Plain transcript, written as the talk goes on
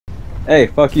Hey,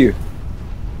 fuck you.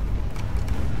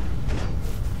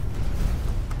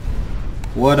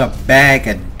 What a bag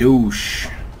of douche.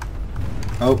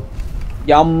 Oh.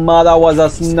 Your mother was a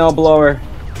snowblower.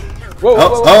 Whoa, Oh,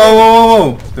 whoa, whoa, whoa,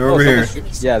 whoa, whoa. They're over here.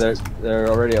 Yeah, they're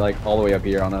already like all the way up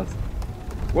here on us.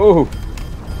 Whoa.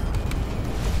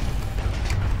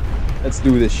 Let's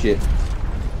do this shit.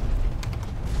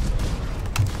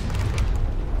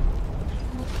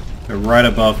 They're right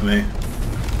above me.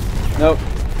 Nope.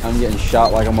 I'm getting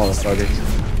shot like a motherfucker.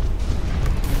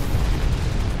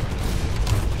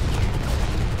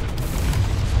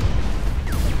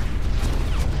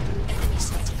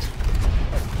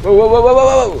 Whoa, whoa, whoa, whoa,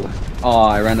 whoa, whoa! Oh,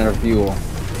 I ran out of fuel.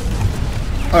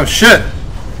 Oh shit!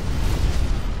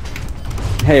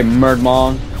 Hey,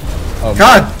 Murdmong. Oh,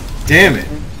 God damn it!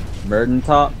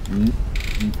 Murdentop?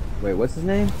 Wait, what's his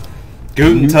name?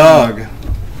 Guten Tag.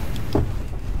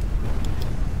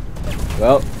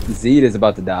 Well, Zed is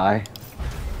about to die,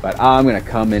 but I'm gonna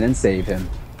come in and save him.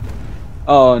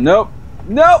 Oh, nope.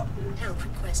 Nope! Help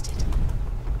requested.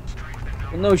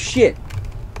 Well, no shit.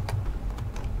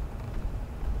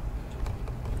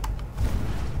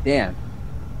 Damn.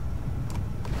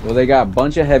 Well, they got a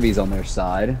bunch of heavies on their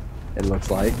side, it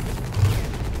looks like.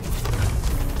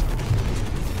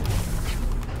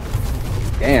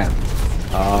 Damn.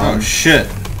 Oh shit.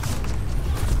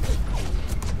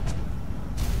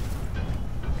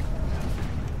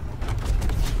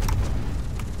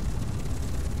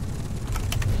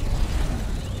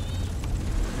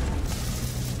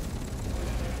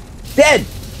 Dead!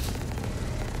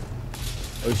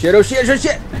 Oh shit, oh shit, oh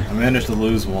shit! I managed to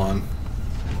lose one.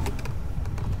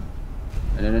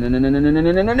 No, no, no, no, no, no, no,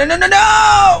 no, no, no, no, no, no,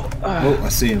 no! Oh, I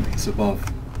see him. He's above.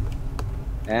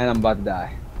 And I'm about to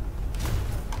die.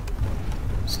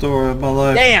 Story of my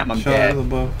life. Damn, I'm Shot dead.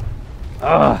 above.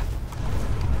 Ugh.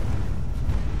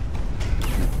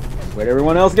 Where'd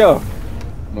everyone else go?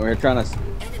 I'm over here trying to,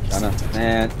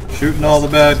 man. Shooting all the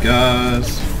bad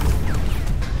guys.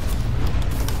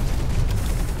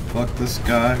 Fuck this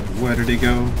guy. Where did he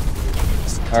go?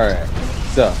 Alright,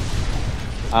 so.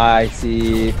 I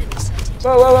see.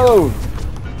 Whoa, whoa,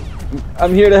 whoa!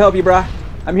 I'm here to help you, brah.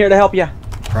 I'm here to help you.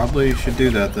 Probably should do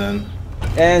that then.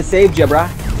 And saved you, brah.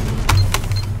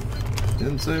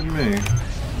 Didn't save me.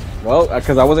 Well,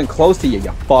 because I wasn't close to you,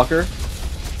 you fucker.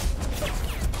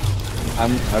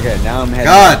 Okay, now I'm heading.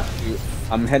 God!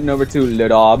 I'm heading over to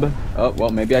Ledob. Oh, well,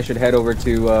 maybe I should head over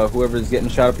to whoever's getting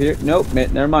shot up here. Nope,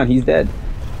 never mind. He's dead.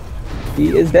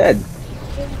 He is dead.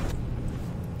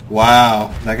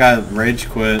 Wow, that guy rage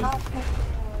quit.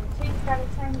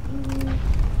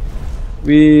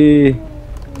 We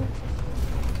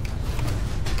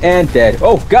and dead.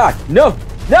 Oh God, no,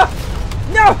 no,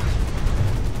 no!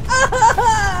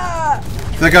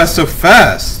 That guy's so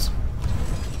fast.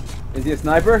 Is he a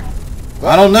sniper?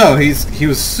 I don't know. He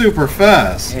was super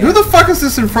fast. Yeah. Who the fuck is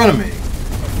this in front of me?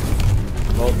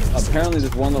 Well, apparently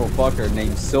there's one little fucker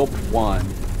named Silp1.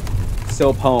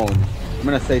 Silpone. I'm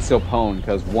gonna say Silpone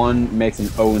because one makes an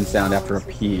O sound after a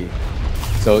P.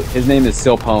 So his name is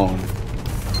Silpone.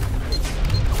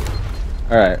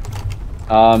 Alright.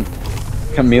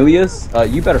 Camellius,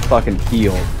 you better fucking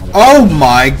heal. Oh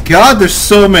my god, there's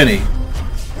so many.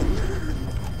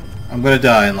 I'm gonna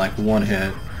die in like one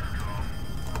hit.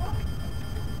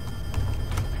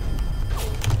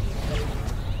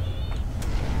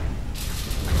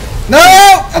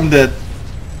 No! I'm dead.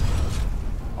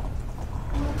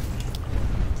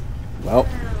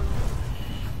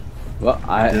 Well,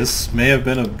 This may have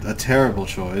been a terrible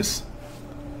choice.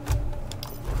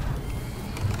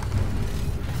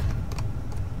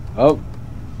 Oh,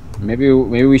 maybe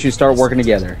we should start working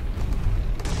together.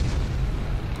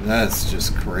 That's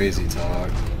just crazy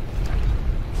talk.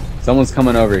 Someone's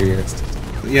coming over here.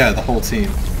 Yeah, the whole team.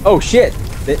 Oh shit!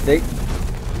 They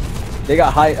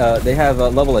got high. They have a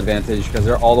level advantage because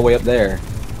they're all the way up there.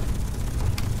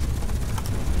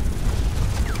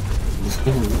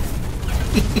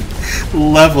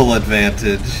 Level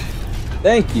advantage.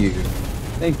 Thank you,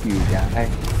 guy.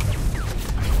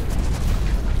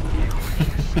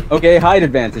 Okay, height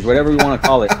advantage, whatever we want to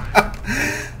call it.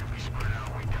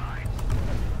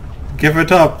 Give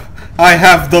it up. I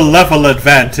have the level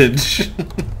advantage.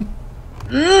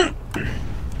 I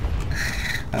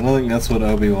don't think that's what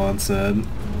Obi-Wan said.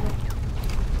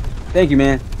 Thank you,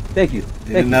 man. Thank you.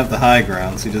 He didn't have the high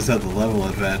grounds, he just had the level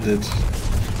advantage.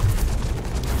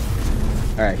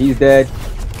 Alright, he's dead.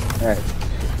 Alright.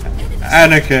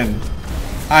 Anakin,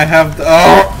 I have the...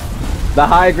 Oh! The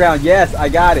high ground, yes, I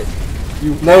got it.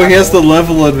 You No, he has the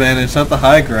level advantage, not the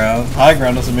high ground. High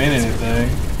ground doesn't mean anything.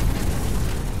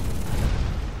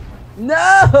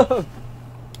 No!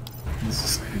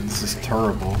 This is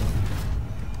terrible.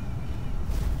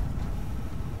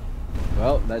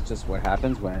 Well, that's just what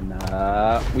happens when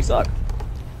we suck.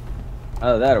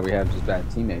 Either that or we have just bad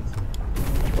teammates.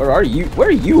 Where are you? Where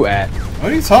are you at?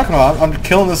 What are you talking about? I'm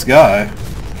killing this guy.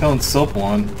 Killing Silp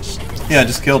one. Yeah, I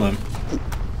just killed him.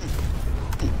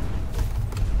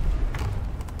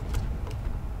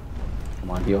 Come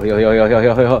on, heal, heal, heal, heal, heal,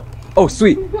 heal, heal. Oh,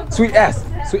 sweet. Sweet S.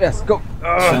 Sweet S. Go.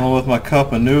 Chilling with my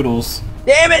cup of noodles.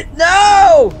 Damn it,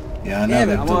 no! Yeah, I know,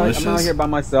 they're delicious. I'm out here by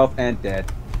myself and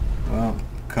dead. Well,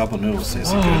 cup of noodles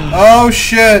tastes good. Oh,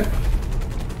 shit!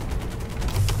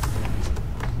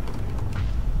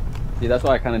 See, that's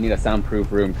why I kind of need a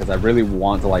soundproof room, because I really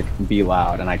want to, like, be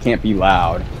loud, and I can't be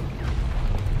loud.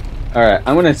 Alright,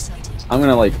 I'm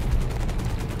gonna, like,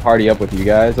 party up with you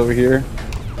guys over here.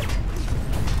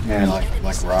 And like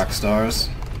rock stars.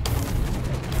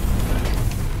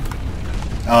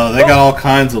 Oh, they got all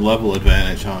kinds of level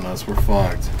advantage on us. We're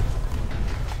fucked.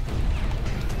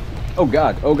 Oh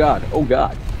god, oh god, oh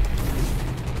god.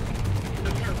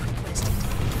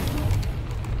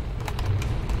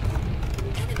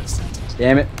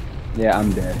 Damn it. Yeah,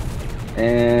 I'm dead.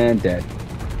 And dead.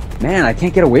 Man, I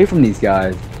can't get away from these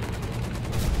guys.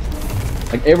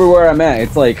 Like, everywhere I'm at,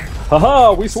 it's like,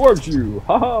 haha, we swarmed you!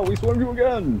 Haha, we swarmed you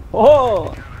again!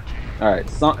 Haha! Alright,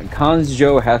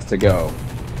 Kanjo has to go.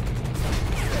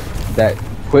 That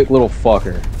quick little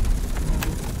fucker.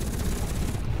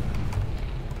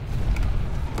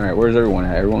 Alright, where's everyone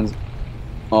at? Everyone's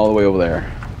all the way over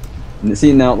there. And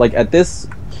see, now, like, at this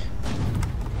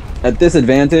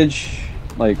advantage,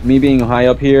 like, me being high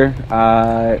up here,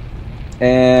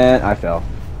 and I fell.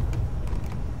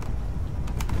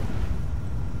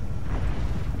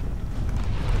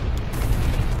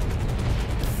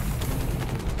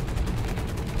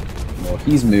 Well,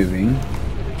 he's moving.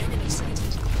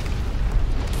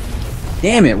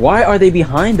 Damn it, why are they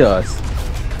behind us?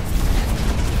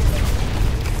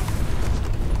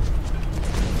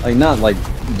 Like, not like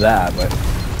that, but...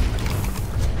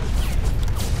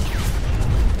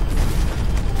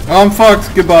 Oh, I'm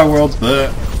fucked. Goodbye, world.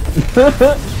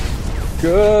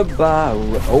 Goodbye.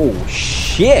 Oh,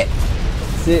 shit!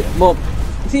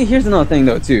 See, here's another thing,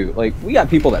 though, too. Like, we got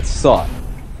people that suck.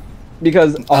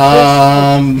 Because...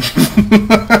 Well, no,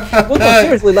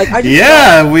 seriously, like, I just...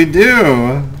 Yeah, we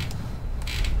do!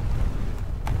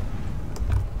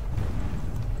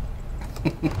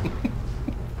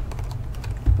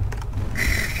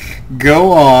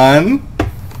 Go on.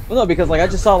 Well, no, because like I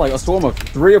just saw like a swarm of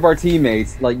 3 of our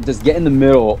teammates like just get in the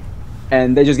middle,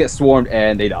 and they just get swarmed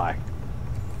and they die.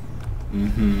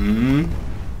 Mm-hmm.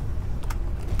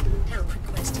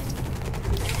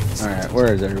 All right,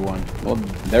 where is everyone? Well,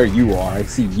 there you are. I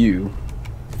see you.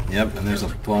 Yep, and there's a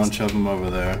bunch of them over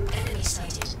there.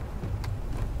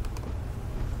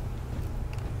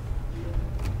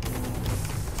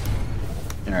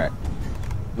 All right,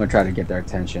 I'm gonna try to get their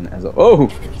attention as a oh.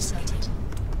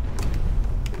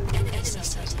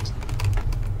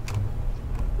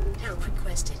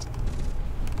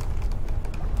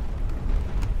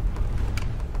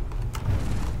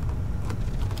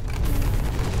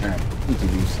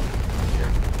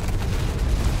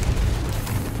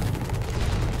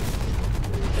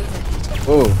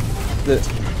 Oh, that's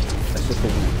just a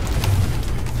win.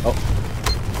 Oh.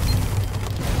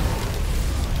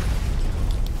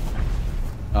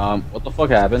 What the fuck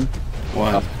happened?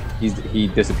 What? Oh, he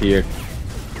disappeared.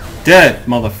 Dead,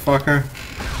 motherfucker.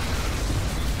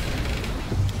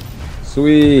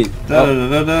 Sweet. Da da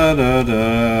da da da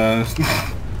da.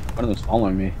 One of them's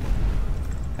following me.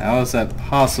 How is that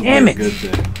possibly Damn a it. good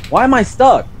thing? Why am I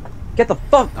stuck? Get the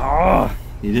fuck. Oh.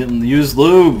 You didn't use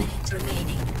lube.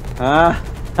 Ha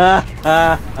ha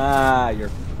ha ha! You're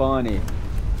funny.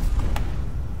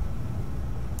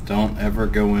 Don't ever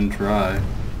go in dry.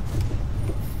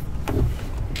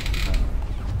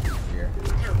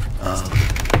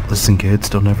 Listen, kids,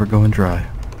 don't ever go in dry.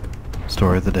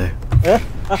 Story of the day. Alright.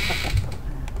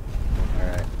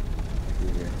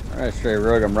 Alright, Stray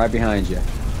Rogue, I'm right behind you.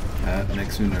 That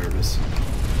makes me nervous.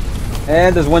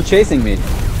 And there's one chasing me.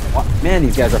 Man,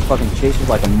 these guys are fucking chasing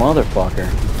like a motherfucker.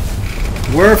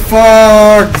 We're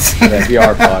fucked! Yeah, we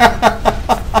are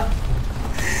fucked.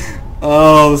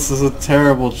 Oh, this is a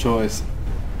terrible choice.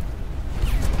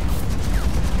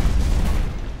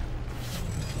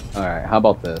 Alright, how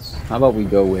about this? How about we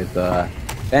go with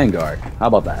Vanguard? How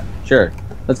about that? Sure.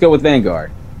 Let's go with Vanguard.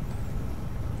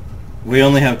 We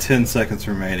only have 10 seconds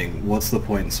remaining. What's the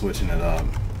point in switching it up?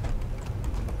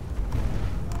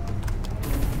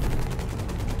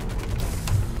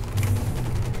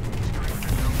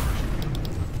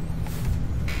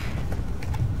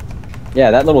 Yeah,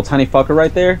 that little tiny fucker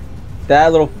right there,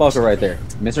 That little fucker right there.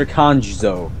 Mr.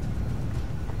 Kanjizo.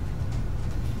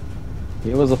 He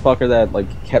was a fucker that like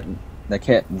kept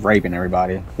raping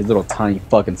everybody. His little tiny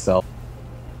fucking self.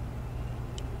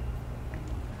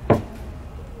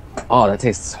 Oh, that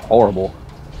tastes horrible.